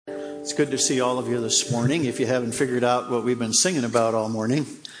It's good to see all of you this morning. If you haven't figured out what we've been singing about all morning,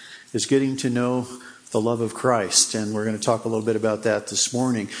 is getting to know the love of Christ. And we're going to talk a little bit about that this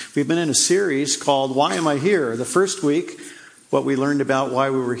morning. We've been in a series called Why Am I Here? The first week, what we learned about why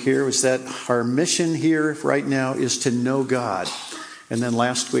we were here was that our mission here right now is to know God. And then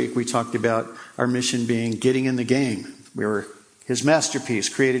last week we talked about our mission being getting in the game. We were His masterpiece,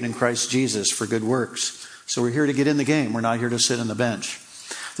 created in Christ Jesus for good works. So we're here to get in the game. We're not here to sit on the bench.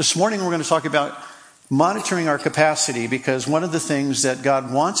 This morning we're going to talk about monitoring our capacity, because one of the things that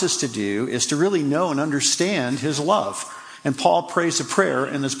God wants us to do is to really know and understand His love. And Paul prays a prayer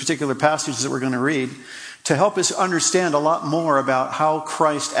in this particular passage that we're going to read to help us understand a lot more about how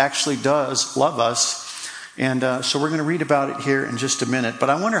Christ actually does love us. And so we're going to read about it here in just a minute. But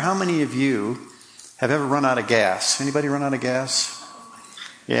I wonder how many of you have ever run out of gas? Anybody run out of gas?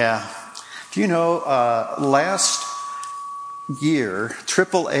 Yeah. Do you know, last year,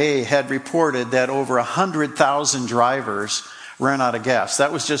 AAA had reported that over 100,000 drivers ran out of gas.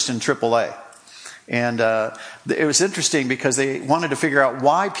 That was just in AAA. And it was interesting because they wanted to figure out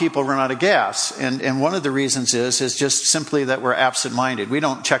why people run out of gas. And one of the reasons is just simply that we're absent-minded. We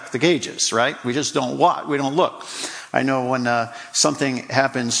don't check the gauges, right? We just don't watch. We don't look. I know when something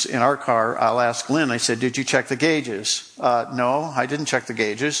happens in our car, I'll ask Lynn, I said, did you check the gauges? No, I didn't check the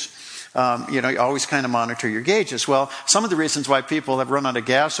gauges. You always kind of monitor your gauges. Well, some of the reasons why people have run out of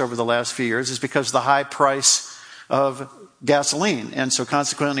gas over the last few years is because of the high price of gasoline. And so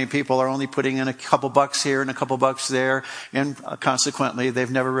consequently, people are only putting in a couple bucks here and a couple bucks there. And consequently, they've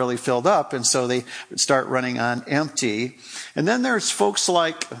never really filled up. And so they start running on empty. And then there's folks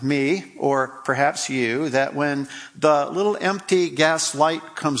like me, or perhaps you, that when the little empty gas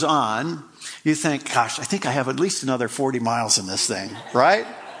light comes on, you think, gosh, I think I have at least another 40 miles in this thing, right?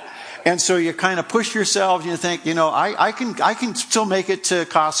 And so you kind of push yourself, you think, I can still make it to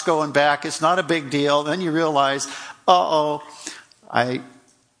Costco and back. It's not a big deal. Then you realize, I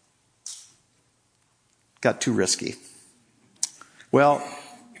got too risky. Well,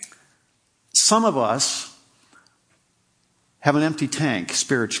 some of us have an empty tank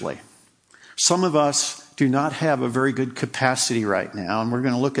spiritually. Some of us do not have a very good capacity right now. And we're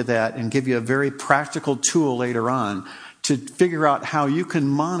going to look at that and give you a very practical tool later on to figure out how you can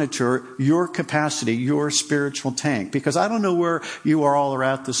monitor your capacity, your spiritual tank. Because I don't know where you all are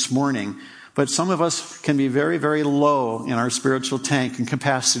at this morning, but some of us can be very, very low in our spiritual tank and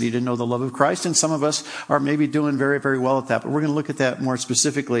capacity to know the love of Christ. And some of us are maybe doing very, very well at that. But we're going to look at that more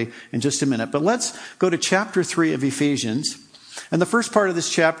specifically in just a minute. But let's go to chapter 3 of Ephesians. And the first part of this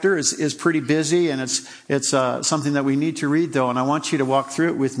chapter is pretty busy, and it's something that we need to read, though. And I want you to walk through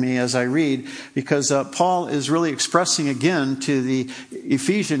it with me as I read, because Paul is really expressing again to the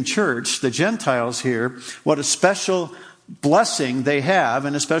Ephesian church, the Gentiles here, what a special blessing they have,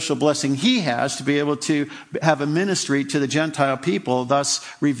 and a special blessing he has to be able to have a ministry to the Gentile people, thus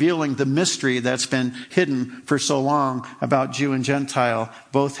revealing the mystery that's been hidden for so long about Jew and Gentile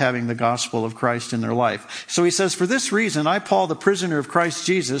both having the gospel of Christ in their life. So he says, for this reason, I, Paul, the prisoner of Christ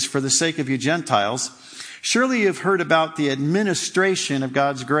Jesus, for the sake of you Gentiles, surely you've heard about the administration of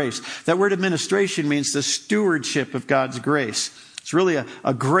God's grace. That word administration means the stewardship of God's grace. It's really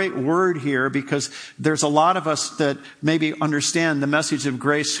a great word here, because there's a lot of us that maybe understand the message of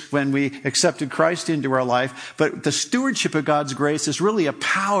grace when we accepted Christ into our life. But the stewardship of God's grace is really a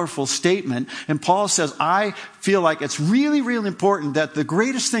powerful statement. And Paul says, I feel like it's really, really important that the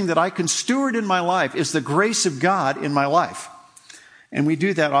greatest thing that I can steward in my life is the grace of God in my life. And we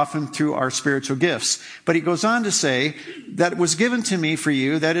do that often through our spiritual gifts. But he goes on to say that it was given to me for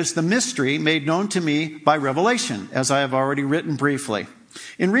you, that is the mystery made known to me by revelation, as I have already written briefly.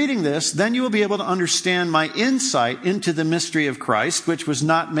 In reading this, then you will be able to understand my insight into the mystery of Christ, which was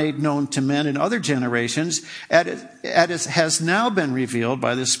not made known to men in other generations, as has now been revealed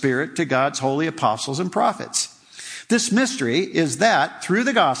by the Spirit to God's holy apostles and prophets. This mystery is that, through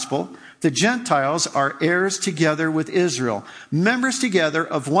the gospel, the Gentiles are heirs together with Israel, members together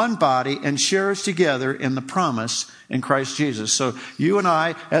of one body, and sharers together in the promise in Christ Jesus. So you and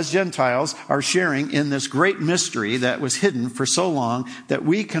I, as Gentiles, are sharing in this great mystery that was hidden for so long that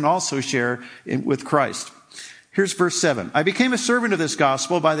we can also share with Christ. Here's verse 7. I became a servant of this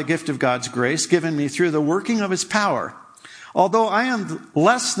gospel by the gift of God's grace given me through the working of His power. Although I am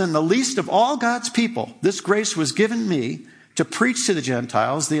less than the least of all God's people, this grace was given me to preach to the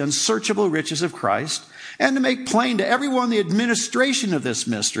Gentiles the unsearchable riches of Christ, and to make plain to everyone the administration of this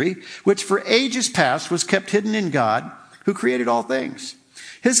mystery, which for ages past was kept hidden in God, who created all things.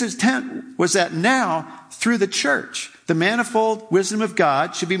 His intent was that now, through the church, the manifold wisdom of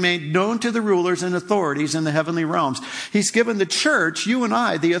God should be made known to the rulers and authorities in the heavenly realms. He's given the church, you and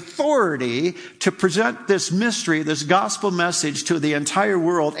I, the authority to present this mystery, this gospel message to the entire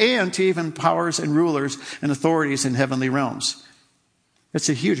world and to even powers and rulers and authorities in heavenly realms. It's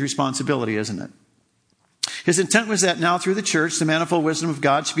a huge responsibility, isn't it? His intent was that now through the church, the manifold wisdom of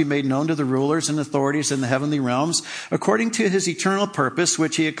God should be made known to the rulers and authorities in the heavenly realms, according to his eternal purpose,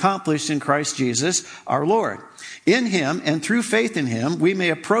 which he accomplished in Christ Jesus, our Lord. In him and through faith in him, we may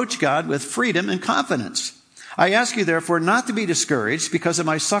approach God with freedom and confidence. I ask you, therefore, not to be discouraged because of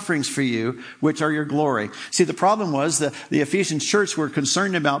my sufferings for you, which are your glory. See, the problem was that the Ephesians church were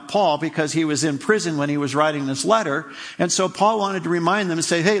concerned about Paul because he was in prison when he was writing this letter. And so Paul wanted to remind them and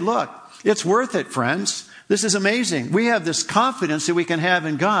say, hey, look, it's worth it, friends. This is amazing. We have this confidence that we can have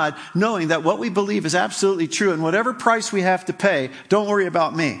in God, knowing that what we believe is absolutely true. And whatever price we have to pay, don't worry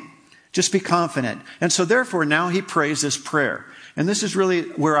about me. Just be confident. And so therefore, now he prays this prayer. And this is really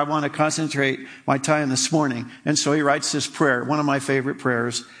where I want to concentrate my time this morning. And so he writes this prayer, one of my favorite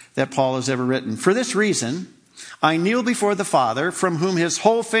prayers that Paul has ever written. For this reason, I kneel before the Father, from whom his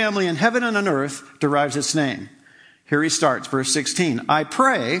whole family in heaven and on earth derives its name. Here he starts, verse 16. I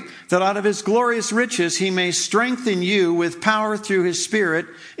pray that out of his glorious riches he may strengthen you with power through his Spirit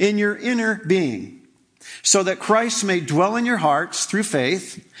in your inner being, so that Christ may dwell in your hearts through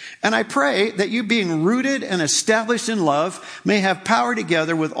faith. And I pray that you, being rooted and established in love, may have power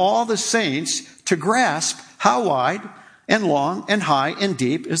together with all the saints to grasp how wide and long and high and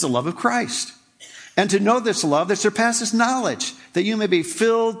deep is the love of Christ, and to know this love that surpasses knowledge, that you may be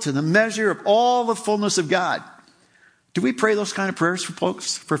filled to the measure of all the fullness of God. Do we pray those kind of prayers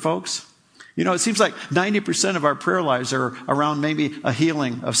for folks? You know, it seems like 90% of our prayer lives are around maybe a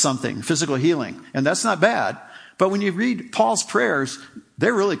healing of something, physical healing. And that's not bad. But when you read Paul's prayers,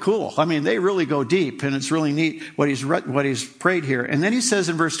 they're really cool. I mean, they really go deep, and it's really neat what he's prayed here. And then he says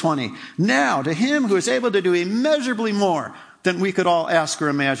in verse 20, now to him who is able to do immeasurably more than we could all ask or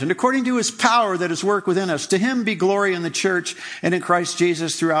imagine, according to his power that is worked within us, to him be glory in the church and in Christ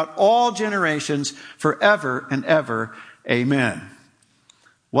Jesus throughout all generations, forever and ever. Amen.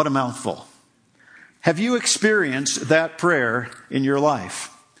 What a mouthful. Have you experienced that prayer in your life?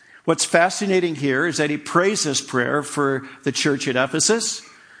 What's fascinating here is that he prays this prayer for the church at Ephesus.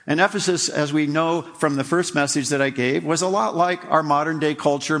 And Ephesus, as we know from the first message that I gave, was a lot like our modern day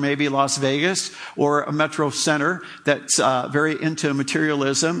culture, maybe Las Vegas or a metro center that's very into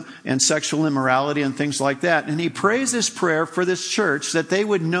materialism and sexual immorality and things like that. And he prays this prayer for this church that they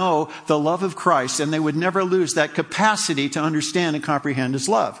would know the love of Christ and they would never lose that capacity to understand and comprehend his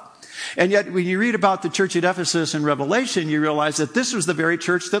love. And yet, when you read about the church at Ephesus in Revelation, you realize that this was the very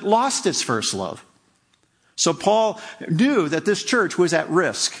church that lost its first love. So Paul knew that this church was at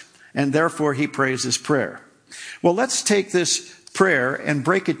risk, and therefore he prays this prayer. Well, let's take this prayer and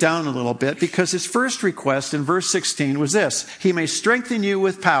break it down a little bit, because his first request in verse 16 was this: he may strengthen you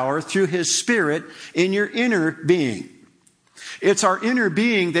with power through his Spirit in your inner being. It's our inner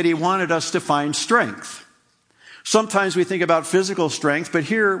being that he wanted us to find strength. Sometimes we think about physical strength, but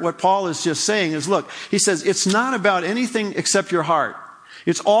here what Paul is just saying is, look, he says, it's not about anything except your heart.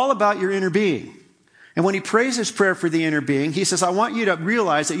 It's all about your inner being. And when he prays his prayer for the inner being, he says, I want you to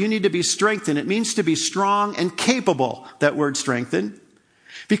realize that you need to be strengthened. It means to be strong and capable, that word strengthened,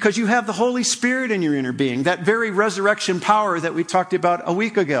 because you have the Holy Spirit in your inner being, that very resurrection power that we talked about a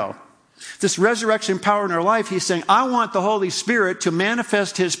week ago. This resurrection power in our life, he's saying, I want the Holy Spirit to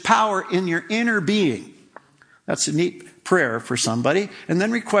manifest his power in your inner being. That's a neat prayer for somebody. And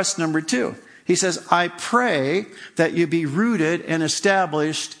then request number 2. He says, I pray that you be rooted and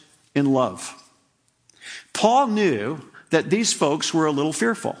established in love. Paul knew that these folks were a little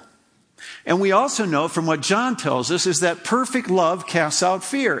fearful. And we also know from what John tells us is that perfect love casts out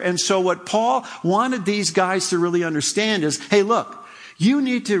fear. And so what Paul wanted these guys to really understand is, hey, look, you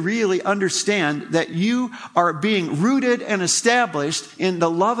need to really understand that you are being rooted and established in the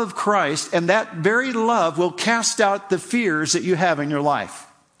love of Christ, and that very love will cast out the fears that you have in your life.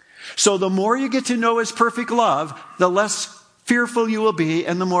 So the more you get to know his perfect love, the less fearful you will be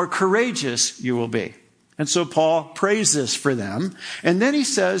and the more courageous you will be. And so Paul prays this for them. And then he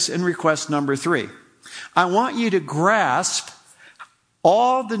says in request number 3, I want you to grasp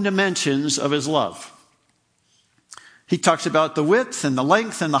all the dimensions of his love. He talks about the width and the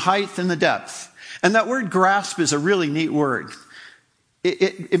length and the height and the depth. And that word grasp is a really neat word.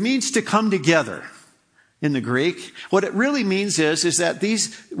 It means to come together in the Greek. What it really means is that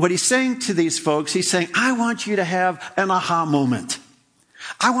what he's saying to these folks, he's saying, I want you to have an aha moment.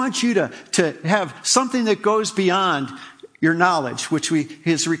 I want you to have something that goes beyond your knowledge,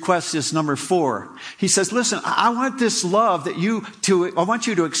 his request is number 4. He says, listen, I want this love I want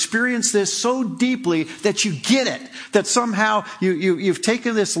you to experience this so deeply that you get it, that somehow you've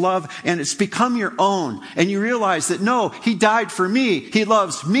taken this love and it's become your own. And you realize that no, he died for me. He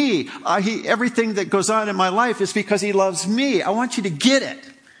loves me. Everything that goes on in my life is because he loves me. I want you to get it.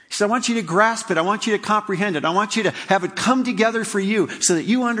 He said, I want you to grasp it. I want you to comprehend it. I want you to have it come together for you so that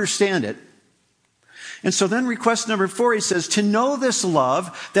you understand it. And so then request number 4, he says, to know this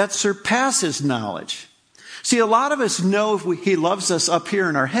love that surpasses knowledge. See, a lot of us know he loves us up here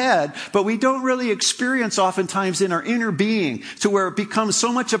in our head, but we don't really experience oftentimes in our inner being to where it becomes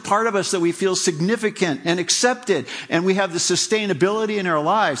so much a part of us that we feel significant and accepted, and we have the sustainability in our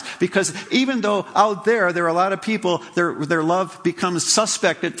lives. Because even though out there are a lot of people, their love becomes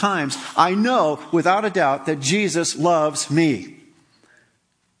suspect at times, I know without a doubt that Jesus loves me.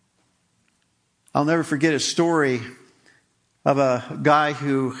 I'll never forget a story of a guy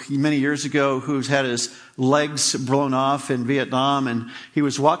who, many years ago, who's had his legs blown off in Vietnam, and he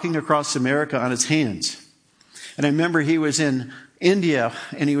was walking across America on his hands. And I remember he was in India,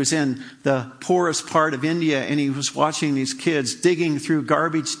 and he was in the poorest part of India, and he was watching these kids digging through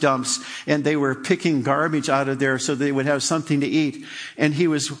garbage dumps, and they were picking garbage out of there so they would have something to eat. And he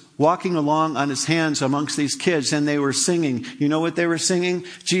was walking along on his hands amongst these kids, and they were singing. You know what they were singing?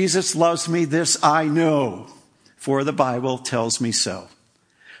 Jesus loves me, this I know, for the Bible tells me so.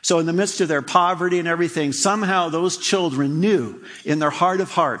 So in the midst of their poverty and everything, somehow those children knew in their heart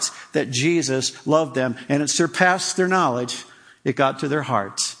of hearts that Jesus loved them, and it surpassed their knowledge. It got to their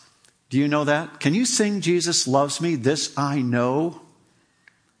hearts. Do you know that? Can you sing Jesus loves me, this I know?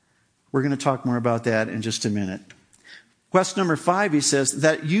 We're going to talk more about that in just a minute. Quest number 5, he says,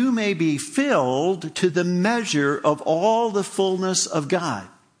 that you may be filled to the measure of all the fullness of God.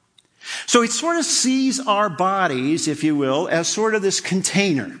 So he sort of sees our bodies, if you will, as sort of this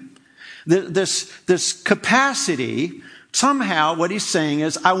container, this capacity. Somehow what he's saying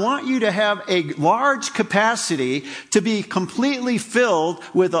is, I want you to have a large capacity to be completely filled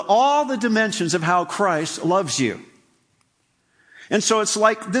with all the dimensions of how Christ loves you. And so it's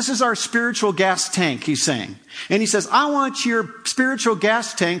like, this is our spiritual gas tank, he's saying. And he says, I want your spiritual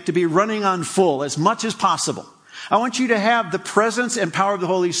gas tank to be running on full as much as possible. I want you to have the presence and power of the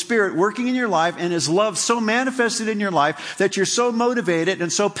Holy Spirit working in your life and His love so manifested in your life that you're so motivated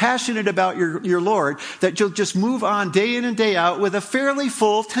and so passionate about your Lord that you'll just move on day in and day out with a fairly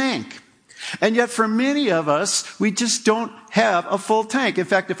full tank. And yet for many of us, we just don't have a full tank. In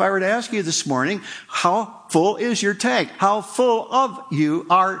fact, if I were to ask you this morning, how full is your tank? How full of you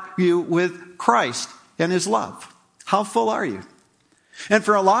are you with Christ and His love? How full are you? And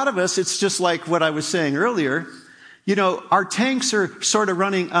for a lot of us, it's just like what I was saying earlier. You know, our tanks are sort of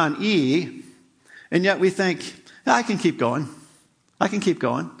running on E, and yet we think, I can keep going. I can keep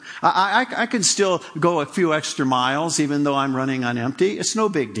going. I can still go a few extra miles even though I'm running on empty. It's no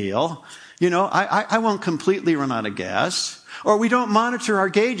big deal. You know, I won't completely run out of gas. Or we don't monitor our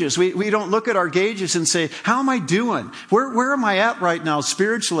gauges. We don't look at our gauges and say, how am I doing? Where am I at right now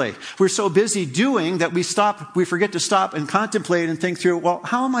spiritually? We're so busy doing that we forget to stop and contemplate and think through, well,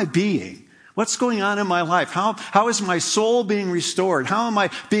 how am I being? What's going on in my life? How is my soul being restored? How am I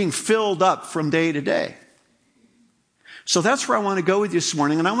being filled up from day to day? So that's where I want to go with you this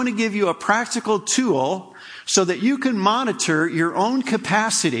morning. And I want to give you a practical tool so that you can monitor your own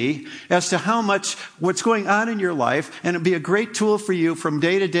capacity as to what's going on in your life. And it'll be a great tool for you from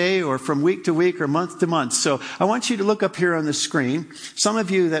day to day or from week to week or month to month. So I want you to look up here on the screen. Some of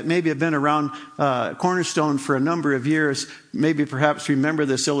you that maybe have been around Cornerstone for a number of years, maybe perhaps remember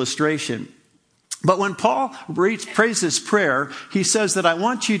this illustration. But when Paul prays this prayer, he says that I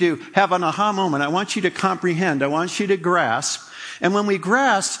want you to have an aha moment. I want you to comprehend. I want you to grasp. And when we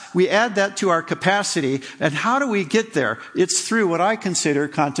grasp, we add that to our capacity. And how do we get there? It's through what I consider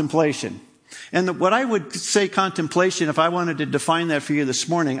contemplation. And what I would say contemplation, if I wanted to define that for you this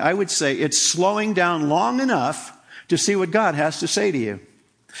morning, I would say it's slowing down long enough to see what God has to say to you.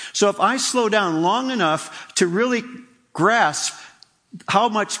 So if I slow down long enough to really grasp how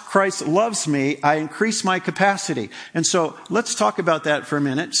much Christ loves me, I increase my capacity. And so let's talk about that for a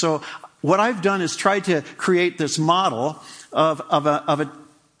minute. So what I've done is try to create this model of a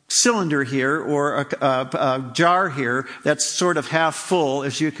cylinder here or a jar here that's sort of half full,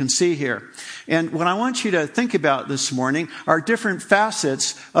 as you can see here. And what I want you to think about this morning are different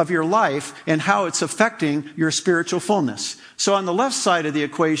facets of your life and how it's affecting your spiritual fullness. So on the left side of the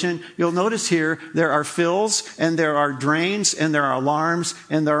equation, you'll notice here there are fills and there are drains and there are alarms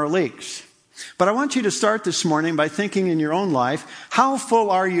and there are leaks. But I want you to start this morning by thinking in your own life, how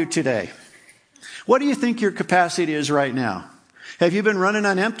full are you today? What do you think your capacity is right now? Have you been running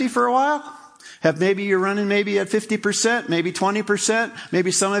on empty for a while? Maybe you're running maybe at 50%, maybe 20%.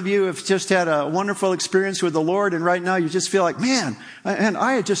 Maybe some of you have just had a wonderful experience with the Lord, and right now you just feel like, man, and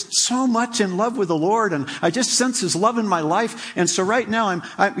I am just so much in love with the Lord, and I just sense His love in my life. And so right now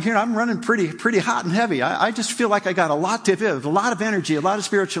I'm running pretty hot and heavy. I just feel like I got a lot to give, a lot of energy, a lot of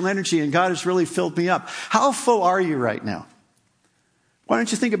spiritual energy, and God has really filled me up. How full are you right now? Why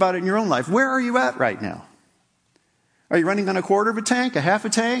don't you think about it in your own life? Where are you at right now? Are you running on a quarter of a tank, a half a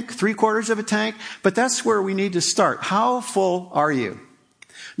tank, 3/4 of a tank? But that's where we need to start. How full are you?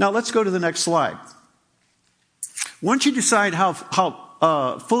 Now let's go to the next slide. Once you decide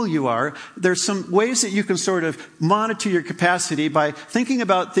how full you are, there's some ways that you can sort of monitor your capacity by thinking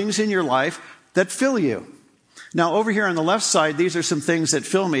about things in your life that fill you. Now over here on the left side, these are some things that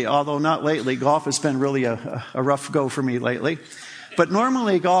fill me, although not lately. Golf has been really a rough go for me lately. But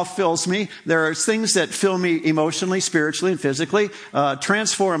normally golf fills me. There are things that fill me emotionally, spiritually, and physically.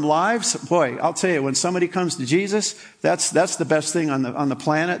 Transform lives. Boy, I'll tell you, when somebody comes to Jesus, that's the best thing on the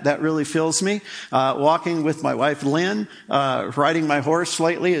planet. That really fills me. Walking with my wife, Lynn, riding my horse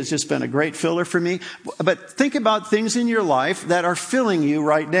lately has just been a great filler for me. But think about things in your life that are filling you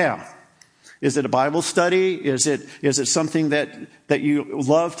right now. Is it a Bible study? Is it something that you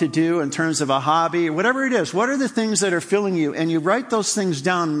love to do in terms of a hobby? Whatever it is, what are the things that are filling you? And you write those things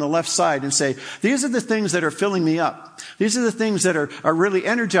down on the left side and say, these are the things that are filling me up. These are the things that are really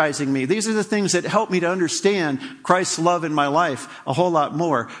energizing me. These are the things that help me to understand Christ's love in my life a whole lot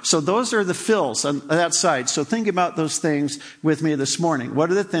more. So those are the fills on that side. So think about those things with me this morning. What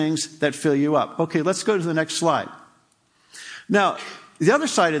are the things that fill you up? Okay, let's go to the next slide. Now, the other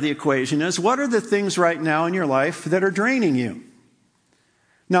side of the equation is, what are the things right now in your life that are draining you?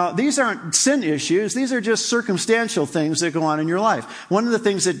 Now, these aren't sin issues. These are just circumstantial things that go on in your life. One of the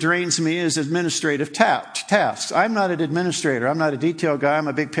things that drains me is administrative tasks. I'm not an administrator. I'm not a detail guy. I'm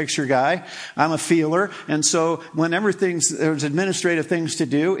a big picture guy. I'm a feeler. And so whenever there's administrative things to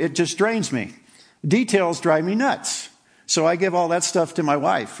do, it just drains me. Details drive me nuts. So I give all that stuff to my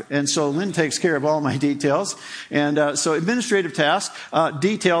wife. And so Lynn takes care of all my details. And so administrative tasks,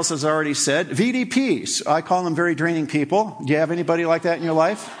 details, as I already said. VDPs, I call them very draining people. Do you have anybody like that in your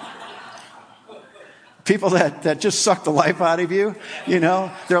life? People that just suck the life out of you, you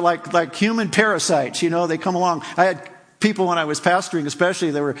know. They're like human parasites, you know. They come along. I had people when I was pastoring,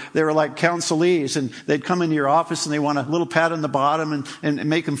 especially, they were like counselees, and they'd come into your office and they want a little pat on the bottom and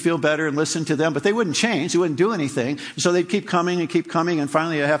make them feel better and listen to them, but they wouldn't change. They wouldn't do anything. So they'd keep coming, and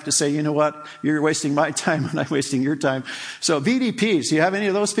finally I have to say, you know what? You're wasting my time and I'm wasting your time. So VDPs, do you have any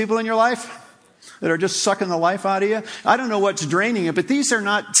of those people in your life that are just sucking the life out of you? I don't know what's draining it, but these are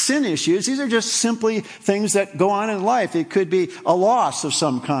not sin issues. These are just simply things that go on in life. It could be a loss of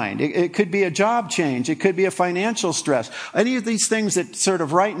some kind. It could be a job change. It could be a financial stress. Any of these things that sort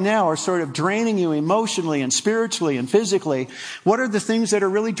of right now are sort of draining you emotionally and spiritually and physically. What are the things that are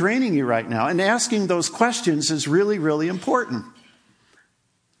really draining you right now? And asking those questions is really, really important.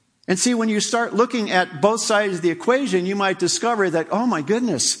 And see, when you start looking at both sides of the equation, you might discover that, oh my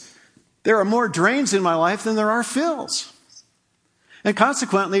goodness, there are more drains in my life than there are fills. And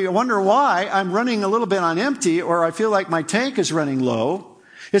consequently, I wonder why I'm running a little bit on empty, or I feel like my tank is running low.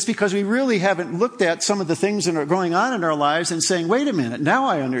 It's because we really haven't looked at some of the things that are going on in our lives and saying, wait a minute, now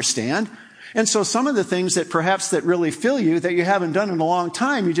I understand. And so some of the things that perhaps that really fill you that you haven't done in a long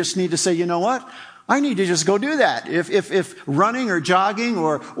time, you just need to say, you know what? I need to just go do that. If running or jogging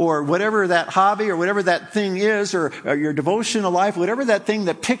or whatever that hobby or whatever that thing is, or your devotional life, whatever that thing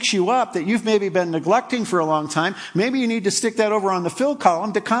that picks you up that you've maybe been neglecting for a long time, maybe you need to stick that over on the fill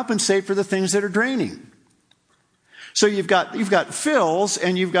column to compensate for the things that are draining. So you've got fills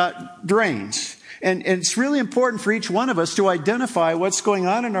and you've got drains. And it's really important for each one of us to identify what's going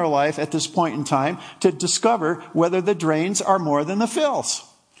on in our life at this point in time to discover whether the drains are more than the fills.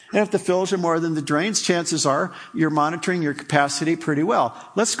 And if the fills are more than the drains, chances are you're monitoring your capacity pretty well.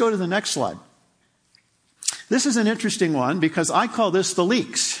 Let's go to the next slide. This is an interesting one because I call this the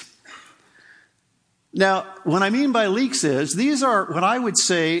leaks. Now, what I mean by leaks is these are what I would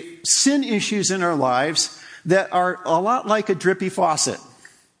say sin issues in our lives that are a lot like a drippy faucet.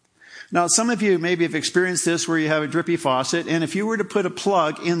 Now, some of you maybe have experienced this where you have a drippy faucet, and if you were to put a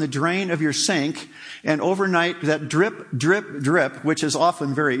plug in the drain of your sink, and overnight that drip, drip, drip, which is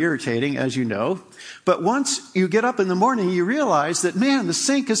often very irritating, as you know, but once you get up in the morning, you realize that, man, the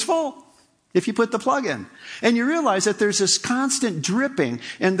sink is full if you put the plug in. And you realize that there's this constant dripping,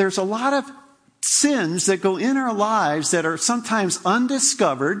 and there's a lot of sins that go in our lives that are sometimes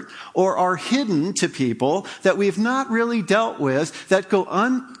undiscovered or are hidden to people that we've not really dealt with, that go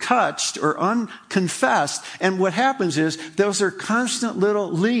untouched or unconfessed. And what happens is those are constant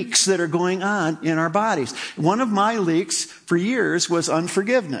little leaks that are going on in our bodies. One of my leaks for years was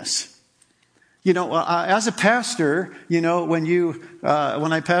unforgiveness. As a pastor, when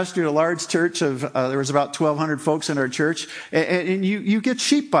I pastored a large church there was about 1,200 folks in our church, and you get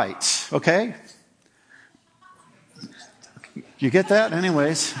sheep bites, okay? You get that?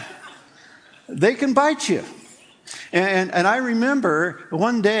 Anyways, they can bite you. And I remember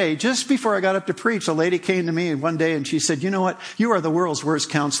one day, just before I got up to preach, a lady came to me one day and she said, "You know what? You are the world's worst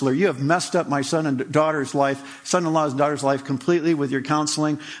counselor. You have messed up my son-in-law's and daughter's life completely with your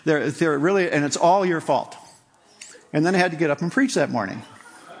counseling. They're really, and it's all your fault." And then I had to get up and preach that morning.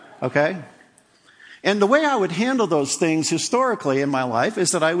 Okay? And the way I would handle those things historically in my life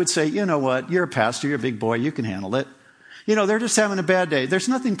is that I would say, "You know what? You're a pastor. You're a big boy. You can handle it. They're just having a bad day. There's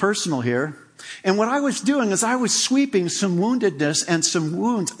nothing personal here." And what I was doing is I was sweeping some woundedness and some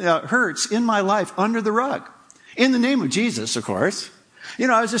hurts in my life under the rug. In the name of Jesus, of course.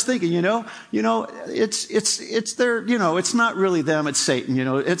 I was just thinking, it's their, it's not really them, it's Satan,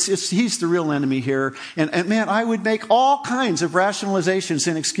 he's the real enemy here. And man, I would make all kinds of rationalizations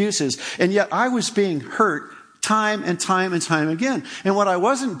and excuses. And yet I was being hurt time and time and time again. And what I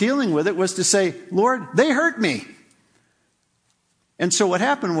wasn't dealing with it was to say, "Lord, they hurt me." And so what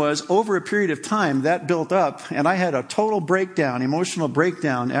happened was, over a period of time, that built up, and I had a total breakdown, emotional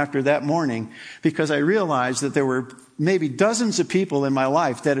breakdown after that morning, because I realized that there were maybe dozens of people in my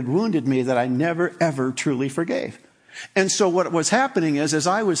life that had wounded me that I never, ever truly forgave. And so what was happening is, as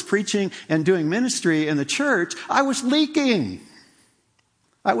I was preaching and doing ministry in the church, I was leaking.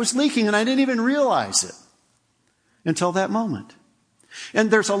 And I didn't even realize it until that moment.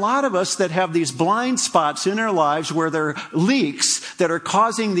 And there's a lot of us that have these blind spots in our lives where there are leaks that are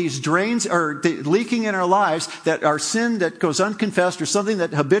causing these drains, or leaking in our lives, that are sin that goes unconfessed, or something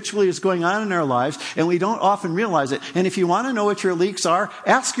that habitually is going on in our lives, and we don't often realize it. And if you want to know what your leaks are,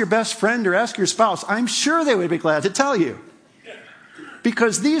 ask your best friend or ask your spouse. I'm sure they would be glad to tell you.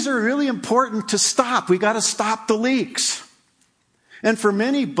 Because these are really important to stop. We got to stop the leaks. And for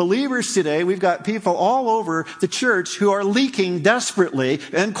many believers today, we've got people all over the church who are leaking desperately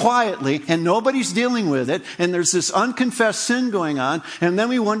and quietly, and nobody's dealing with it. And there's this unconfessed sin going on. And then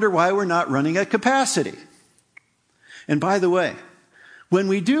we wonder why we're not running at capacity. And by the way, when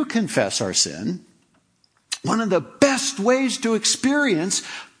we do confess our sin, one of the best ways to experience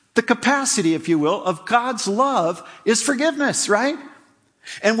the capacity, if you will, of God's love is forgiveness, right?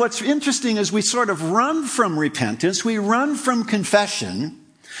 And what's interesting is we sort of run from repentance, we run from confession,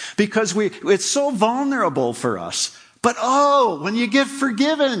 because it's so vulnerable for us. But when you get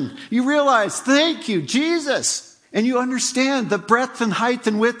forgiven, you realize, thank you, Jesus. And you understand the breadth and height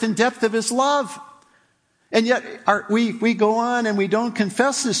and width and depth of His love. And yet we go on and we don't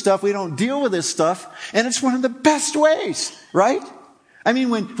confess this stuff, we don't deal with this stuff, and it's one of the best ways, right? I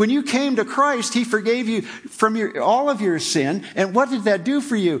mean, when you came to Christ, He forgave you from all of your sin. And what did that do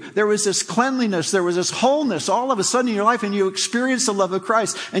for you? There was this cleanliness, there was this wholeness all of a sudden in your life, and you experienced the love of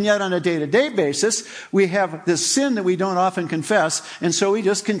Christ. And yet on a day-to-day basis, we have this sin that we don't often confess. And so we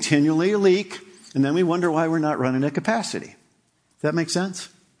just continually leak. And then we wonder why we're not running at capacity. Does that make sense?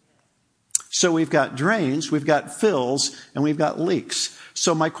 So we've got drains, we've got fills, and we've got leaks.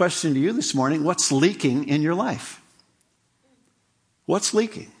 So my question to you this morning, what's leaking in your life? What's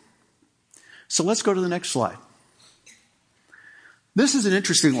leaking? So let's go to the next slide. This is an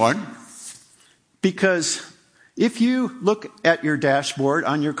interesting one, because if you look at your dashboard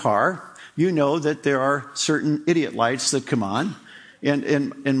on your car, you know that there are certain idiot lights that come on. And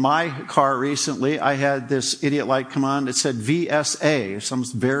in my car recently, I had this idiot light come on that said VSA, some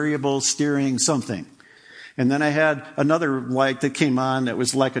variable steering something. And then I had another light that came on that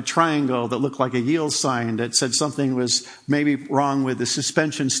was like a triangle that looked like a yield sign that said something was maybe wrong with the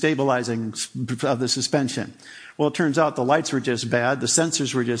suspension, stabilizing of the suspension. Well, it turns out the lights were just bad. The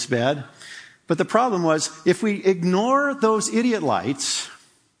sensors were just bad. But the problem was, if we ignore those idiot lights,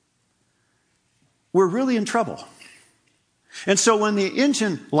 we're really in trouble. And so when the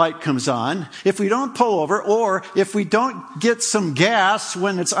engine light comes on, if we don't pull over, or if we don't get some gas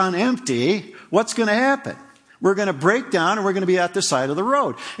when it's on empty, what's going to happen? We're going to break down, and we're going to be at the side of the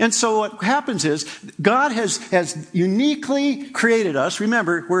road. And so what happens is, God has uniquely created us.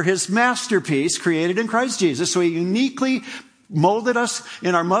 Remember, we're His masterpiece, created in Christ Jesus. So He uniquely molded us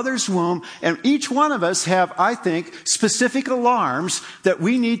in our mother's womb. And each one of us have, I think, specific alarms that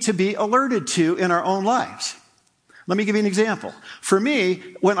we need to be alerted to in our own lives. Let me give you an example. For me,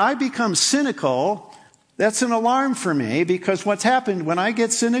 when I become cynical, that's an alarm for me, because what's happened when I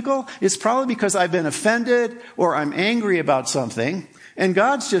get cynical is probably because I've been offended or I'm angry about something. And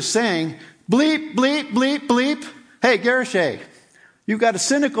God's just saying, bleep, bleep, bleep, bleep. Hey, Garasha, you've got a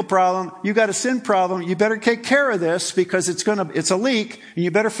cynical problem. You've got a sin problem. You better take care of this because it's a leak and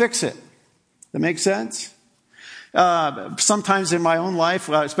you better fix it. That makes sense? Sometimes in my own life,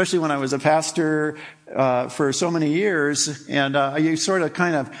 especially when I was a pastor for so many years, and you sort of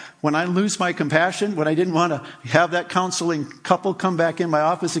kind of, when I lose my compassion, when I didn't want to have that counseling couple come back in my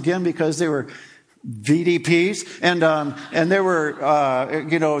office again because they were VDPs, and there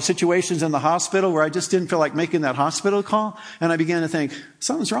were situations in the hospital where I just didn't feel like making that hospital call, and I began to think,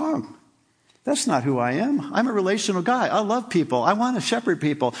 something's wrong. That's not who I am. I'm a relational guy. I love people. I want to shepherd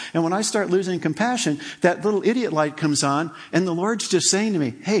people. And when I start losing compassion, that little idiot light comes on, and the Lord's just saying to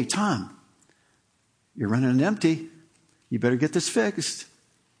me, hey, Tom, you're running empty. You better get this fixed.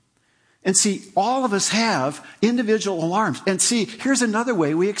 And see, all of us have individual alarms. And see, here's another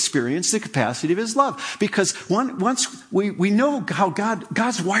way we experience the capacity of His love. Because once we know how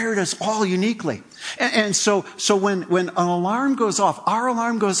God's wired us all uniquely. And so when an alarm goes off, our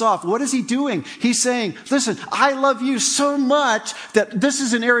alarm goes off, what is He doing? He's saying, listen, I love you so much that this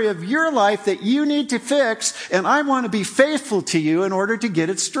is an area of your life that you need to fix, and I want to be faithful to you in order to get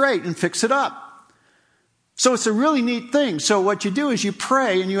it straight and fix it up. So it's a really neat thing. So what you do is you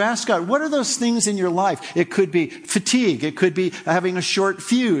pray and you ask God, what are those things in your life? It could be fatigue. It could be having a short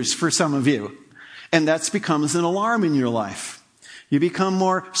fuse for some of you. And that becomes an alarm in your life. You become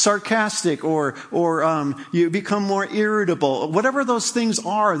more sarcastic or you become more irritable. Whatever those things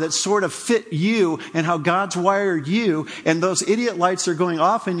are that sort of fit you and how God's wired you, and those idiot lights are going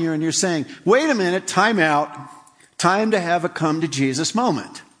off in you and you're saying, wait a minute, time out. Time to have a come to Jesus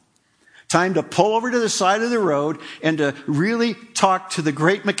moment. Time to pull over to the side of the road and to really talk to the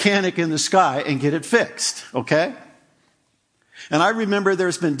great mechanic in the sky and get it fixed, okay? And I remember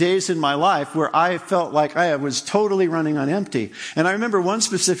there's been days in my life where I felt like I was totally running on empty. And I remember one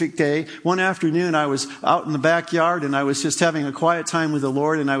specific day, one afternoon, I was out in the backyard and I was just having a quiet time with the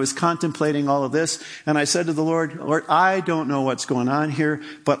Lord, and I was contemplating all of this. And I said to the Lord, Lord, I don't know what's going on here,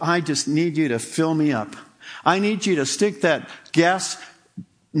 but I just need you to fill me up. I need you to stick that gas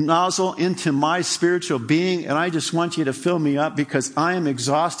nozzle into my spiritual being, and I just want you to fill me up because I am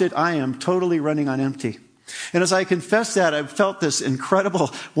exhausted. I am totally running on empty. And as I confessed that, I felt this incredible,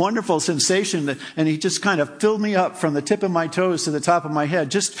 wonderful sensation and He just kind of filled me up from the tip of my toes to the top of my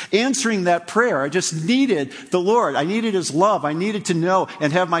head. Just answering that prayer, I just needed the Lord. I needed His love. I needed to know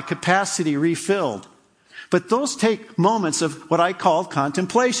and have my capacity refilled. But those take moments of what I call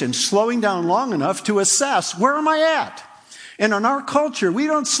contemplation, slowing down long enough to assess, where am I at? And in our culture, we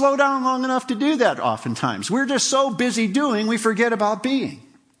don't slow down long enough to do that oftentimes. We're just so busy doing, we forget about being.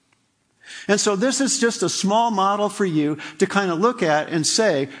 And so this is just a small model for you to kind of look at and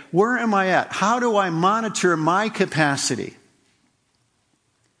say, where am I at? How do I monitor my capacity?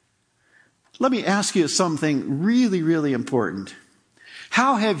 Let me ask you something really, really important.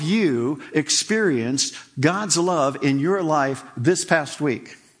 How have you experienced God's love in your life this past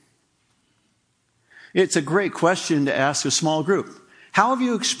week? It's a great question to ask a small group. How have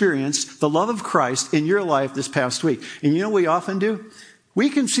you experienced the love of Christ in your life this past week? And you know what we often do? We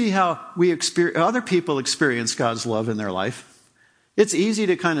can see how other people experience God's love in their life. It's easy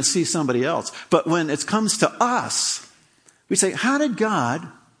to kind of see somebody else. But when it comes to us, we say, how did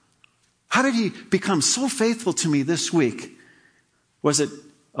He become so faithful to me this week? Was it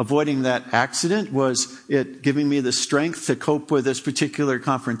avoiding that accident? Was it giving me the strength to cope with this particular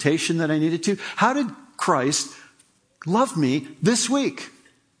confrontation that I needed to? How did Christ love me this week?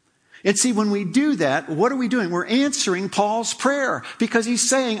 And see, when we do that, what are we doing? We're answering Paul's prayer, because he's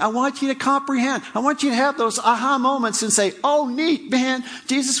saying, I want you to comprehend. I want you to have those aha moments and say, oh, neat, man.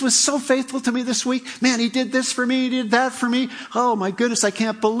 Jesus was so faithful to me this week. Man, He did this for me. He did that for me. Oh, my goodness, I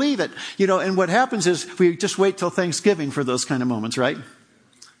can't believe it. And what happens is we just wait till Thanksgiving for those kind of moments, right?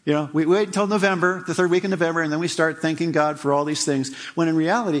 We wait until November, the third week in November, and then we start thanking God for all these things. When in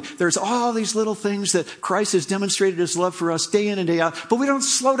reality, there's all these little things that Christ has demonstrated His love for us day in and day out, but we don't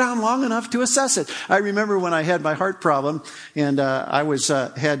slow down long enough to assess it. I remember when I had my heart problem, and I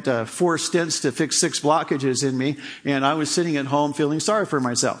had 4 stents to fix 6 blockages in me, and I was sitting at home feeling sorry for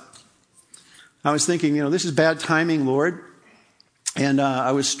myself. I was thinking, this is bad timing, Lord. And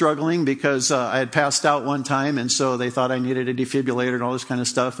I was struggling because I had passed out one time, and so they thought I needed a defibrillator and all this kind of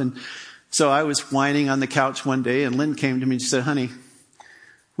stuff. And so I was whining on the couch one day, and Lynn came to me and said, honey,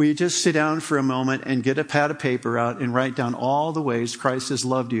 will you just sit down for a moment and get a pad of paper out and write down all the ways Christ has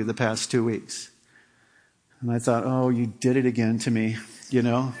loved you the past 2 weeks? And I thought, oh, you did it again to me, you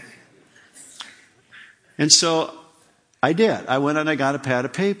know. And so I did. I went and I got a pad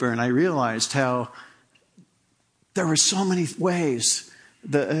of paper, and I realized how there were so many ways.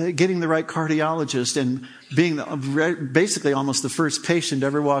 Getting the right cardiologist and being basically almost the first patient to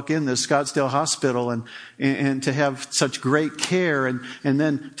ever walk in this Scottsdale hospital and to have such great care and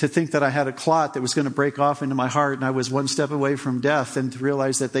then to think that I had a clot that was going to break off into my heart and I was one step away from death, and to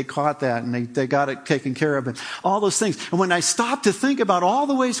realize that they caught that and they got it taken care of and all those things. And when I stopped to think about all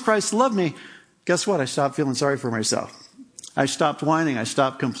the ways Christ loved me, guess what? I stopped feeling sorry for myself. I stopped whining. I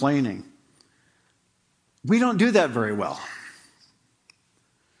stopped complaining. We don't do that very well.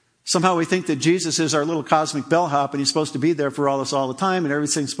 Somehow we think that Jesus is our little cosmic bellhop and he's supposed to be there for all us all the time and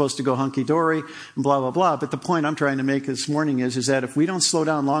everything's supposed to go hunky-dory and blah, blah, blah. But the point I'm trying to make this morning is that if we don't slow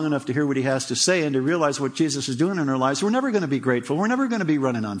down long enough to hear what he has to say and to realize what Jesus is doing in our lives, we're never going to be grateful. We're never going to be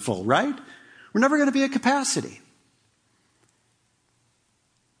running on full, right? We're never going to be at capacity.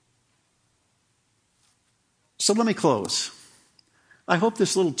 So let me close. I hope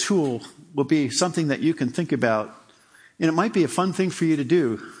this little tool will be something that you can think about, and it might be a fun thing for you to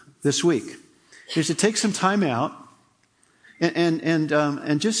do this week, is to take some time out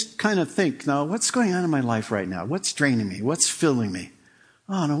and just kind of think, now, what's going on in my life right now? What's draining me? What's filling me?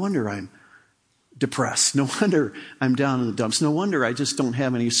 Oh, no wonder I'm depressed. No wonder I'm down in the dumps. No wonder I just don't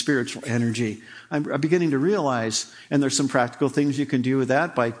have any spiritual energy. I'm beginning to realize, and there's some practical things you can do with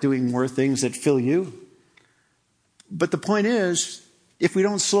that by doing more things that fill you. But the point is, if we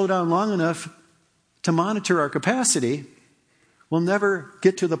don't slow down long enough to monitor our capacity, we'll never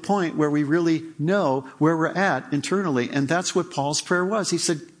get to the point where we really know where we're at internally. And that's what Paul's prayer was. He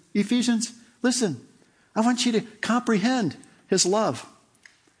said, Ephesians, listen, I want you to comprehend his love.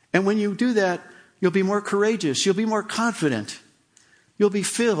 And when you do that, you'll be more courageous. You'll be more confident. You'll be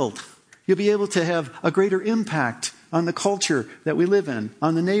filled. You'll be able to have a greater impact on the culture that we live in,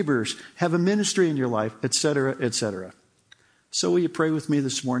 on the neighbors, have a ministry in your life, etc., etc. So will you pray with me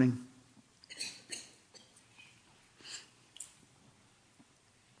this morning?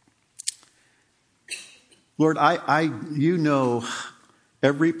 Lord, you know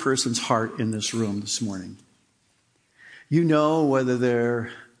every person's heart in this room this morning. You know whether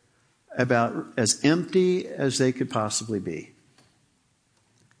they're about as empty as they could possibly be.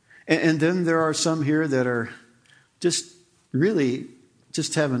 And then there are some here that are just really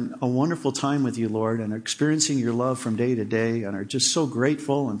just having a wonderful time with you, Lord, and are experiencing your love from day to day and are just so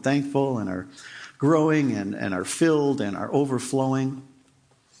grateful and thankful and are growing and are filled and are overflowing.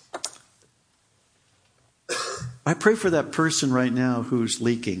 I pray for that person right now who's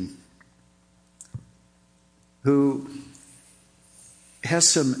leaking, who has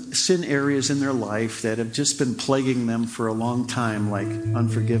some sin areas in their life that have just been plaguing them for a long time, like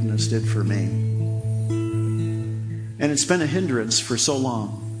unforgiveness did for me. And it's been a hindrance for so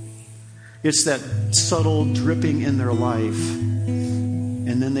long. It's that subtle dripping in their life.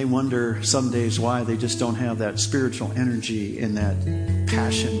 And then they wonder some days why they just don't have that spiritual energy and that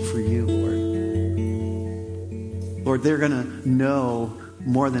passion for you, Lord. Lord, they're going to know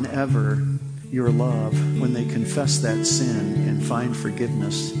more than ever your love when they confess that sin and find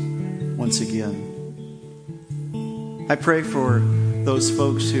forgiveness once again. I pray for those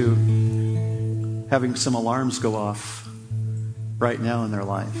folks who having some alarms go off right now in their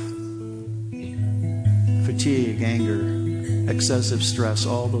life. Fatigue, anger, excessive stress,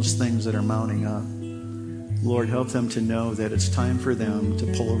 all those things that are mounting up. Lord, help them to know that it's time for them to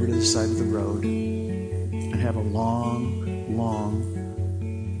pull over to the side of the road and have a long, long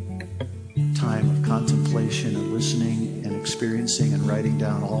time of contemplation and listening and experiencing and writing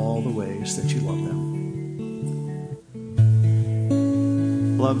down all the ways that you love them.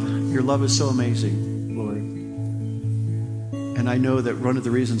 Your love is so amazing, Lord. And I know that one of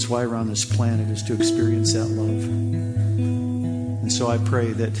the reasons why we're on this planet is to experience that love. And so I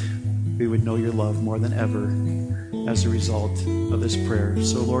pray that we would know your love more than ever as a result of this prayer.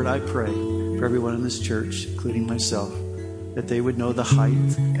 So, Lord, I pray for everyone in this church, including myself, that they would know the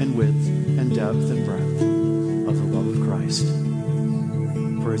height and width and depth and breadth of the love of Christ.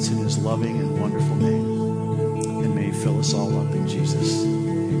 For it's in his loving and wonderful name. And may he fill us all up in Jesus.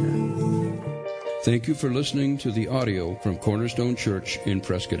 Amen. Thank you for listening to the audio from Cornerstone Church in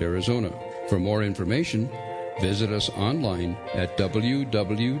Prescott, Arizona. For more information, visit us online at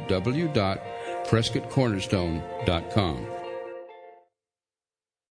www.prescottcornerstone.com.